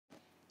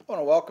I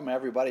want to welcome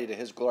everybody to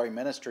His Glory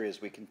Ministry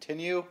as we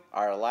continue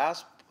our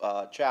last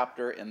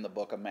chapter in the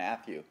book of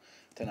Matthew.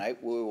 Tonight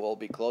we will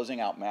be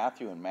closing out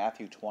Matthew in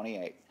Matthew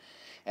 28.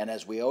 And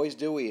as we always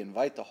do, we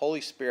invite the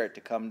Holy Spirit to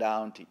come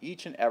down to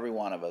each and every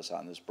one of us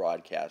on this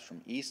broadcast,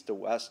 from east to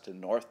west to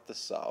north to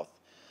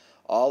south,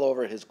 all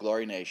over His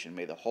Glory Nation.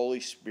 May the Holy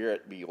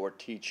Spirit be your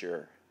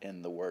teacher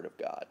in the Word of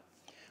God.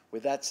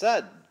 With that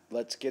said,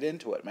 let's get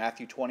into it.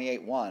 Matthew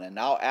 28:1. And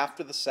now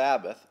after the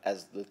Sabbath,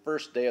 as the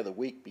first day of the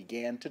week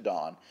began to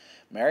dawn,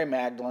 Mary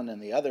Magdalene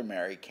and the other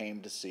Mary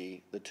came to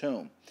see the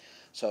tomb.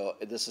 So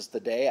this is the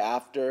day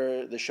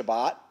after the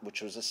Shabbat,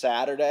 which was a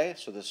Saturday.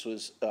 So this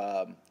was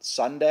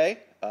Sunday,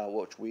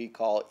 which we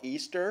call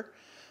Easter.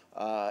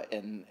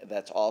 And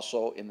that's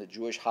also in the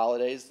Jewish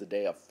holidays, the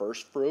day of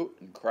first fruit.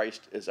 And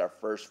Christ is our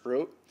first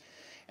fruit.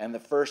 And the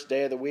first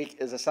day of the week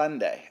is a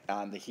Sunday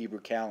on the Hebrew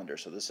calendar.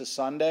 So this is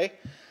Sunday.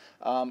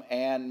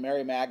 And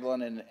Mary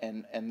Magdalene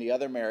and the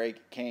other Mary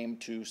came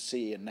to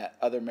see, and that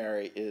other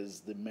Mary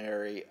is the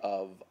Mary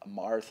of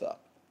Martha.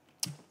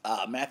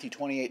 Matthew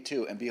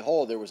 28:2, and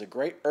behold, there was a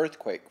great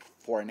earthquake,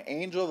 for an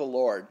angel of the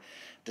Lord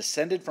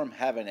descended from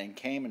heaven and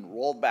came and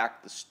rolled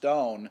back the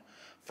stone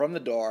from the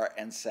door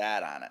and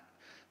sat on it.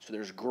 So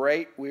there's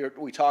great,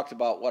 we talked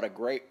about what a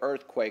great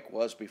earthquake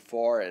was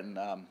before, and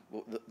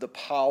the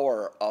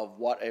power of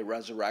what a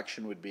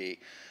resurrection would be.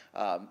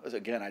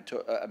 Again,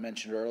 I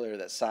mentioned earlier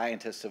that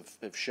scientists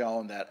have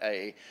shown that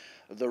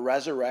the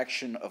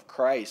resurrection of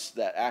Christ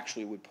that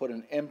actually would put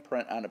an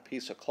imprint on a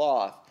piece of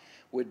cloth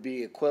would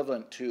be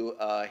equivalent to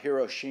a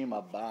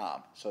Hiroshima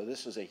bomb. So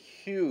this is a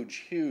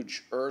huge,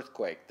 huge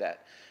earthquake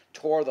that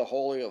tore the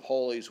Holy of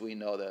Holies, we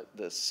know,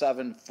 the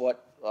 7-foot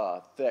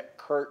thick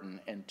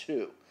curtain in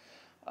two.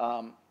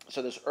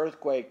 So this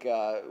earthquake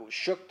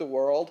shook the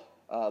world,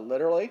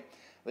 literally.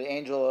 The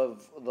angel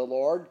of the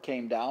Lord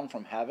came down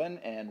from heaven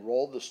and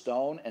rolled the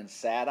stone and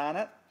sat on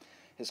it.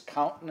 His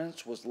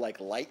countenance was like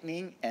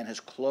lightning, and his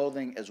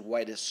clothing as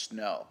white as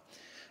snow.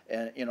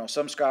 And,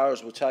 some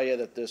scholars will tell you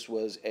that this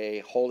was a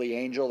holy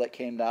angel that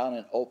came down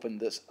and opened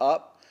this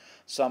up.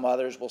 Some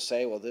others will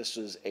say, well, this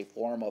is a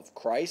form of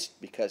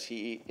Christ, because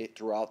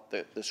throughout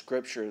the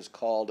scripture is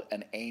called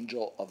an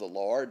angel of the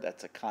Lord.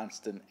 That's a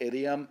constant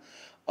idiom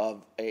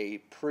of a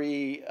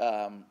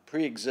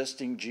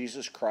pre-existing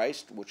Jesus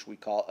Christ, which we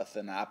call a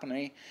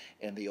theophany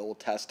in the Old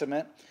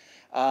Testament.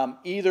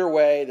 Either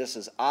way, this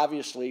is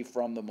obviously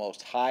from the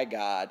Most High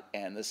God,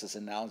 and this is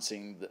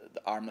announcing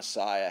our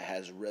Messiah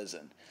has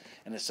risen.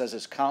 And it says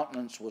his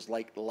countenance was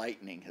like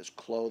lightning, his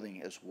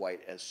clothing as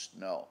white as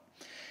snow.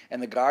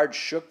 And the guards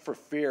shook for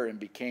fear and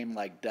became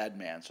like dead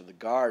men. So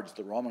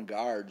the Roman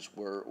guards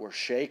were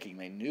shaking.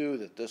 They knew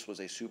that this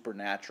was a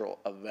supernatural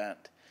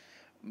event.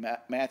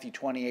 Matthew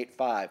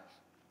 28:5.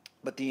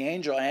 But the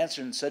angel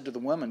answered and said to the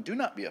women, "Do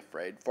not be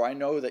afraid, for I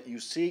know that you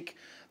seek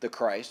the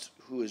Christ,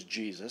 who is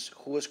Jesus,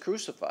 who was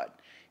crucified.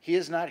 He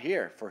is not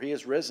here, for he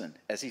is risen.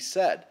 As he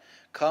said,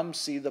 come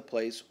see the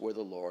place where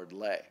the Lord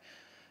lay.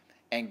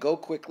 And go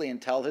quickly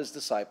and tell his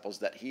disciples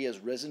that he is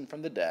risen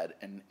from the dead,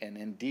 and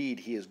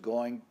indeed he is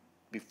going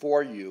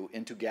before you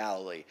into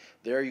Galilee.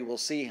 There you will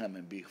see him,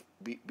 and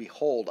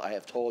behold, I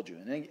have told you."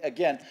 And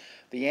again,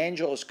 the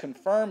angel is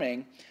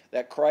confirming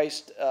that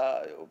Christ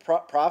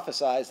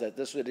prophesies that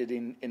this would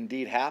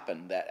indeed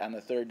happen, that on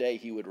the third day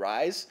he would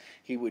rise,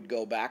 he would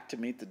go back to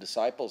meet the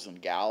disciples in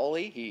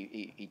Galilee.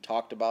 He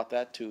talked about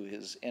that to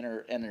his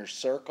inner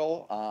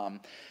circle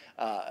on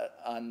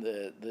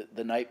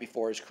the night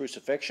before his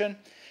crucifixion.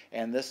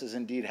 And this is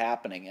indeed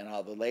happening. And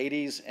the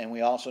ladies, and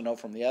we also know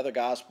from the other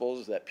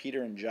Gospels that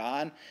Peter and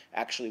John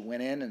actually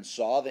went in and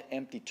saw the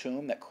empty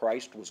tomb, that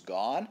Christ was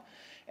gone.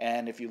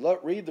 And if you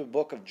read the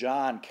book of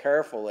John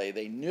carefully,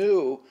 they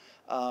knew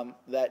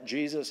that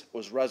Jesus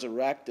was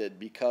resurrected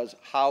because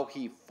how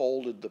he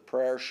folded the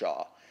prayer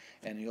shawl.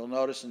 And you'll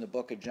notice in the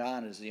book of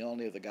John is the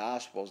only of the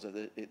Gospels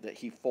that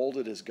he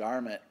folded his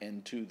garment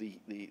into the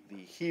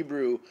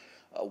Hebrew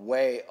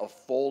way of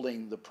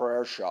folding the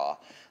prayer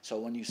shawl. So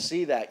when you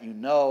see that, you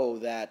know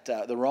that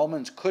the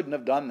Romans couldn't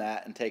have done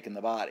that and taken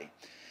the body.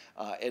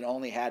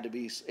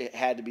 It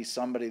had to be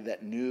somebody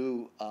that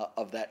knew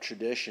of that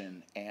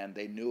tradition, and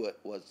they knew it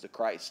was the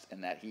Christ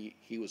and that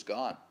he was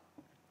gone.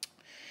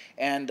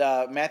 And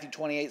Matthew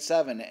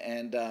 28:7,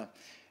 and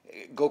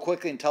go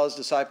quickly and tell his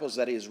disciples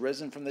that he is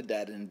risen from the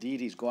dead, and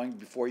indeed he's going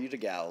before you to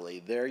Galilee.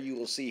 There you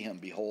will see him.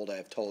 Behold, I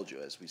have told you,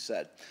 as we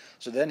said.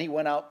 So then he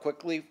went out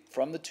quickly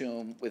from the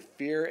tomb with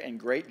fear and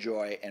great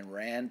joy, and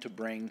ran to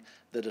bring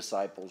the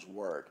disciples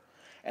word.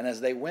 And as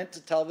they went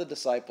to tell the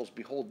disciples,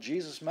 behold,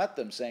 Jesus met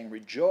them, saying,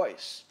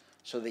 "Rejoice."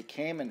 So they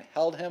came and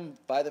held him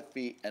by the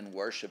feet and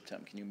worshipped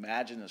him. Can you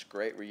imagine this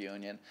great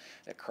reunion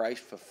that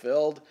Christ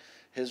fulfilled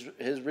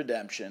his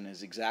redemption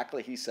is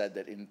exactly, he said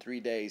that in 3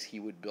 days he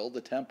would build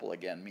the temple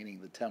again, meaning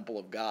the temple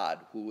of God,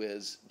 who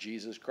is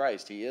Jesus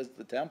Christ. He is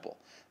the temple.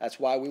 That's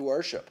why we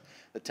worship.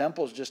 The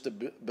temple is just a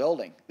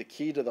building. The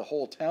key to the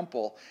whole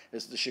temple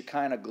is the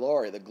Shekinah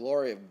glory, the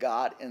glory of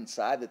God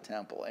inside the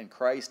temple. And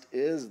Christ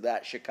is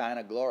that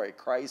Shekinah glory.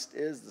 Christ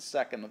is the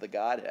second of the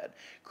Godhead.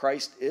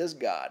 Christ is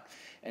God.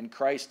 And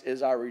Christ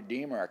is our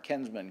Redeemer, our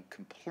kinsman,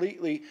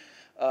 completely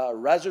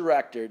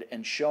resurrected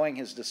and showing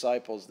his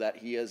disciples that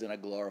he is in a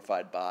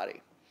glorified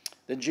body.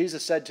 Then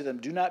Jesus said to them,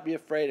 "Do not be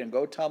afraid, and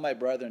go tell my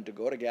brethren to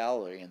go to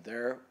Galilee, and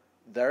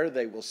there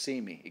they will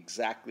see me,"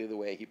 exactly the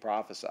way he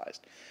prophesied.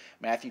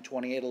 Matthew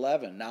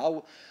 28:11.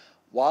 Now,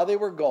 while they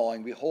were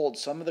going, behold,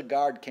 some of the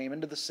guard came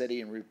into the city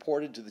and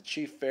reported to the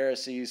chief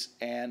Pharisees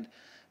and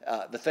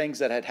the things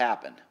that had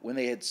happened. When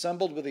they had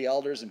assembled with the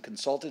elders and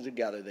consulted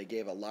together, they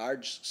gave a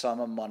large sum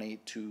of money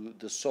to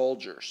the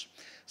soldiers,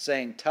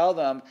 saying, "Tell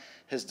them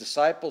his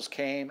disciples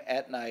came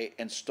at night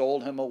and stole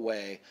him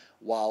away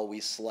while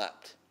we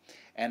slept.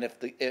 And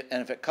if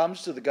it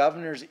comes to the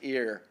governor's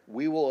ear,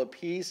 we will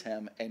appease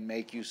him and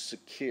make you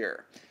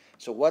secure."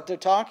 So what they're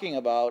talking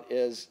about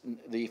is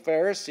the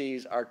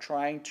Pharisees are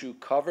trying to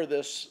cover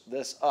this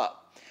up.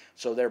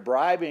 So they're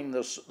bribing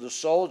the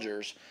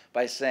soldiers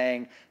by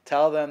saying,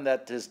 "Tell them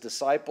that his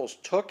disciples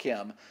took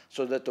him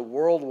so that the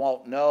world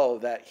won't know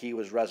that he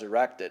was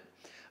resurrected."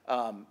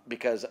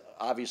 Because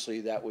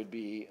obviously that would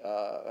be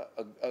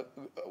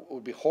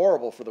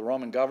horrible for the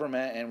Roman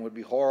government and would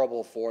be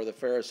horrible for the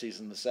Pharisees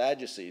and the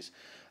Sadducees,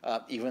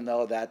 even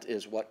though that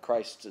is what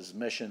Christ's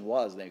mission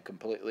was. They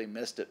completely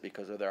missed it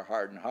because of their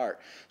hardened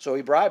heart. So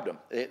he bribed them.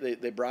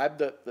 They bribed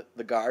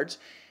the guards,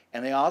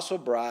 and they also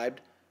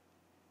bribed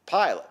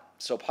Pilate.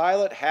 So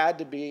Pilate had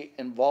to be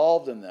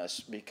involved in this,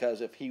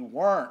 because if he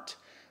weren't,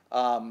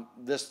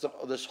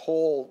 this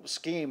whole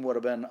scheme would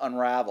have been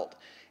unraveled.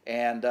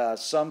 And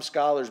some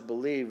scholars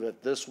believe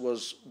that this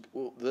was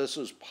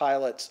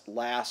Pilate's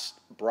last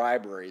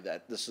bribery,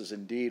 that this is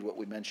indeed what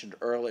we mentioned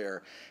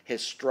earlier,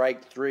 his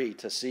strike three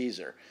to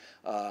Caesar.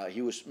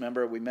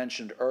 Remember we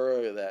mentioned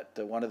earlier that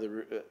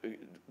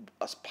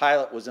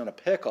Pilate was in a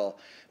pickle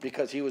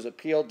because he was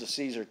appealed to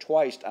Caesar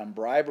twice on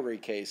bribery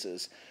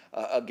cases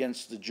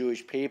against the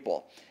Jewish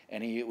people.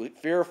 And he was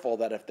fearful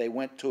that if they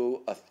went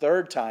to a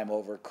third time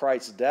over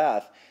Christ's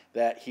death,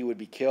 that he would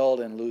be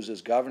killed and lose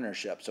his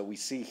governorship. So we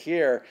see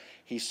here,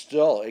 he's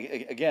still,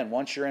 again,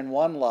 once you're in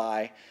one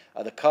lie,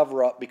 the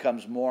cover-up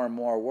becomes more and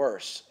more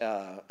worse,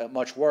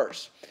 much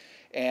worse.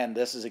 And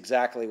this is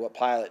exactly what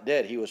Pilate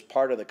did. He was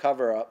part of the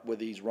cover-up with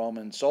these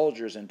Roman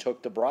soldiers and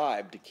took the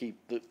bribe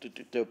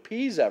to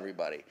appease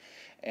everybody.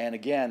 And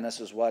again, this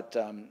is what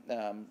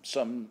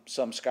some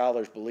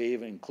scholars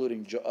believe,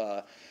 including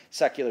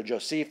secular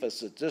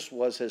Josephus, that this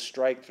was his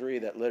strike three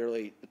that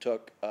literally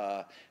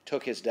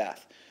took his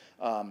death.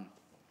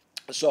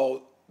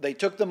 So they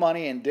took the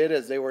money and did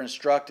as they were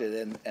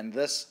instructed, and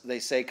this, they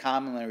say,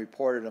 commonly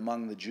reported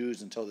among the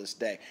Jews until this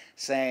day,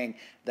 saying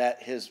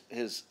that his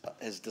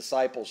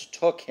disciples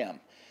took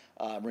him.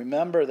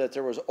 Remember that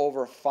there was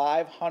over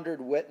 500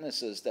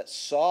 witnesses that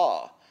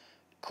saw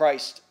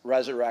Christ's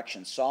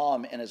resurrection, saw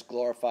him in his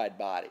glorified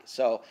body.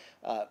 So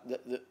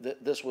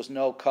this was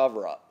no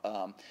cover-up.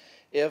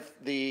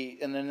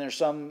 And then there's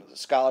some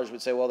scholars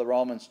would say, well, the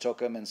Romans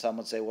took him, and some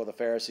would say, well, the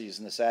Pharisees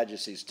and the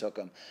Sadducees took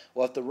him.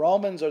 Well, if the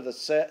Romans or the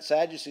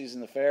Sadducees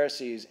and the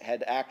Pharisees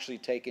had actually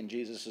taken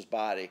Jesus'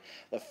 body,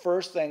 the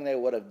first thing they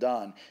would have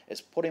done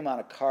is put him on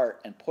a cart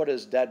and put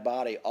his dead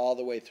body all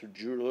the way through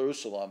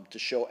Jerusalem to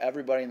show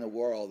everybody in the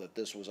world that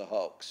this was a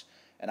hoax.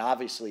 And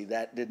obviously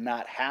that did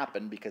not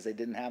happen because they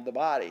didn't have the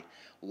body.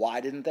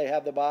 Why didn't they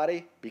have the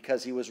body?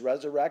 Because he was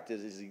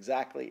resurrected, is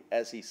exactly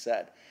as he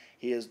said.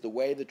 He is the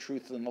way, the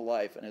truth, and the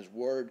life, and his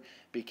word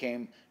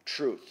became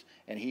truth,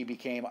 and he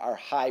became our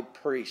high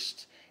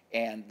priest,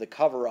 and the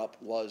cover-up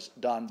was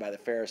done by the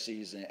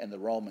Pharisees and the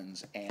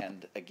Romans,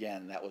 and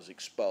again, that was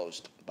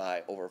exposed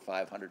by over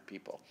 500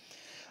 people.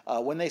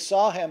 When they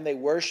saw him, they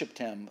worshipped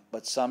him,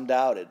 but some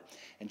doubted.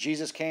 And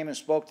Jesus came and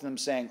spoke to them,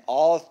 saying,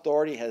 "All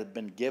authority has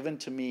been given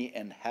to me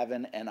in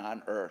heaven and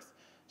on earth."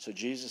 So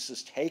Jesus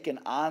has taken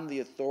on the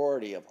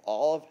authority of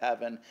all of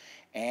heaven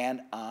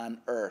and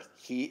on earth.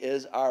 He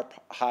is our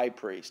high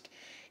priest.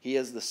 He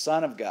is the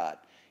Son of God.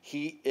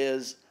 He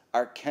is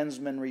our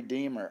kinsman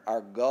redeemer,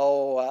 our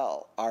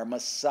Goel, our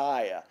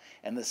Messiah,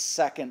 and the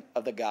second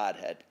of the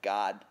Godhead,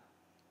 God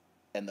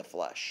in the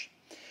flesh.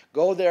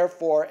 Go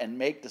therefore and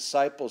make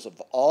disciples of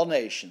all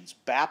nations,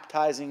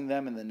 baptizing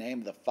them in the name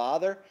of the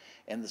Father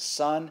and the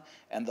Son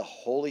and the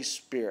Holy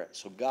Spirit.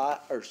 So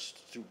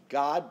through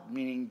God,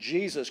 meaning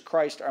Jesus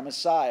Christ, our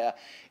Messiah,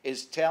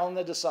 is telling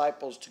the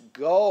disciples to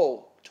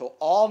go to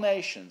all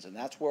nations, and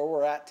that's where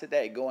we're at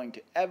today, going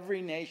to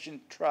every nation,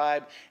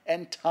 tribe,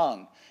 and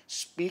tongue,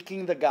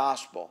 speaking the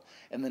gospel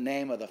in the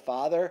name of the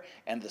Father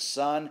and the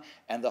Son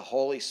and the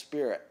Holy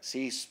Spirit.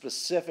 See,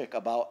 specific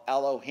about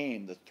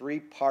Elohim, the three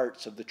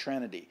parts of the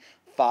Trinity: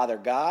 Father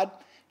God,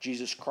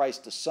 Jesus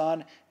Christ the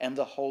Son, and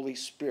the Holy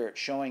Spirit,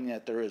 showing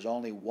that there is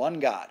only one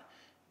God.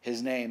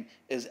 His name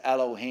is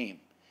Elohim,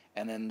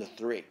 and then the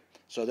three.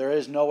 So there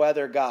is no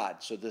other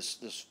God. So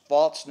this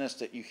falseness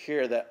that you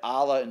hear that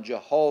Allah and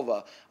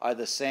Jehovah are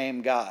the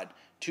same God.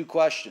 Two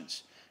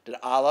questions. Did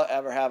Allah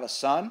ever have a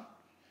son?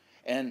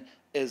 And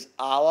is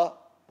Allah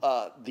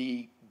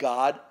the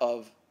God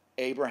of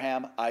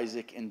Abraham,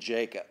 Isaac, and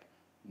Jacob?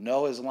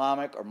 No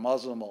Islamic or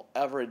Muslim will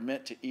ever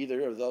admit to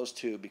either of those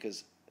two,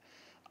 because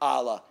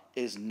Allah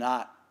is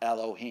not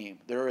Elohim.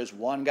 There is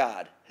one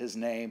God. His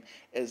name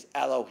is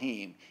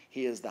Elohim.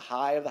 He is the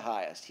high of the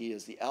highest. He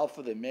is the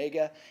Alpha, the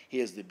Omega. He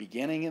is the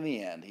beginning and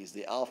the end. He's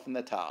the Alpha and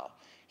the Tau.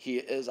 He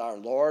is our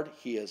Lord.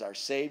 He is our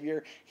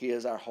Savior. He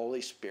is our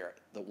Holy Spirit,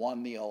 the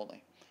one, the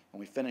only. And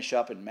we finish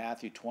up in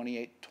Matthew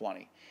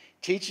 28:20.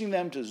 Teaching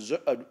them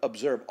to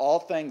observe all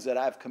things that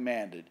I've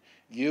commanded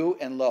you,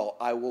 and lo,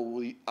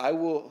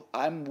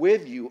 I'm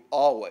with you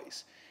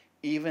always,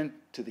 even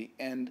to the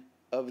end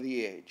of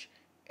the age.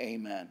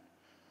 Amen.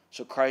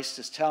 So Christ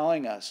is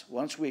telling us,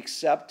 once we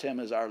accept him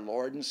as our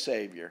Lord and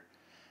Savior,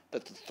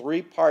 that the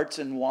three parts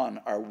in one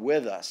are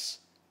with us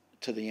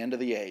to the end of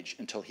the age,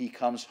 until he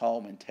comes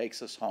home and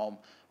takes us home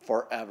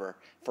forever,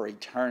 for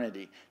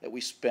eternity, that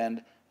we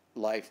spend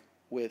life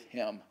with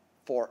him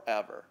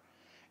forever.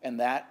 And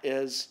that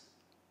is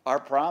our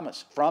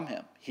promise from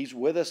him. He's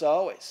with us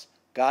always.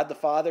 God the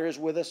Father is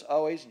with us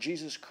always.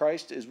 Jesus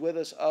Christ is with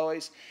us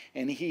always.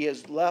 And he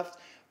has left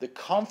the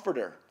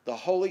Comforter, the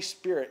Holy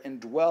Spirit,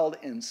 indwelled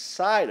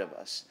inside of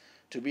us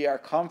to be our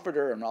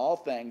comforter in all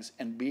things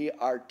and be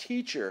our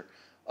teacher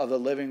of the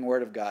living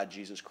Word of God,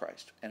 Jesus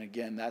Christ. And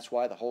again, that's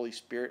why the Holy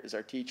Spirit is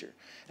our teacher.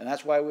 And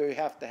that's why we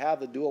have to have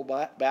the dual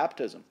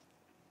baptism.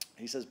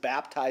 He says,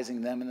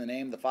 baptizing them in the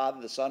name of the Father,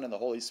 the Son, and the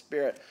Holy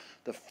Spirit.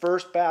 The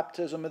first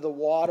baptism is the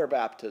water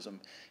baptism,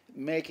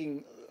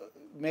 making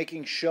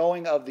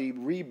showing of the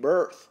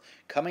rebirth,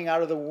 coming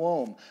out of the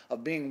womb,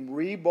 of being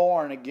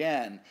reborn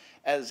again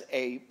as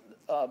a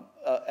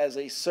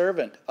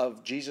servant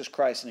of Jesus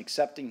Christ and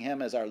accepting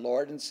him as our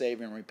Lord and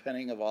Savior and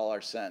repenting of all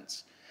our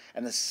sins.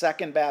 And the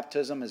second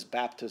baptism is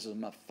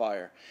baptism of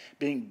fire,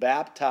 being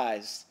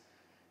baptized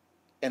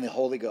in the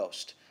Holy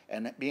Ghost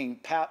and being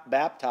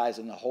baptized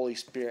in the Holy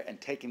Spirit and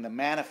taking the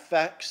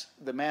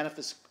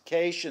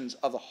manifestations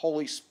of the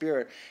Holy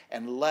Spirit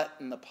and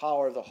letting the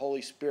power of the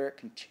Holy Spirit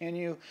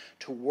continue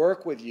to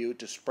work with you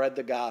to spread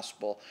the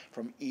gospel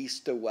from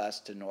east to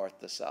west to north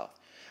to south.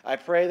 I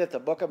pray that the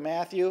book of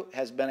Matthew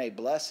has been a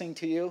blessing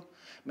to you.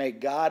 May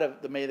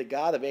the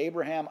God of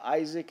Abraham,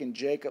 Isaac, and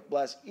Jacob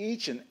bless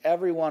each and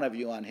every one of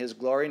you on his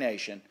glory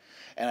nation.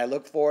 And I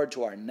look forward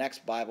to our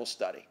next Bible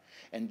study.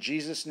 In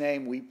Jesus'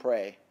 name we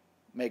pray.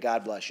 May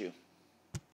God bless you.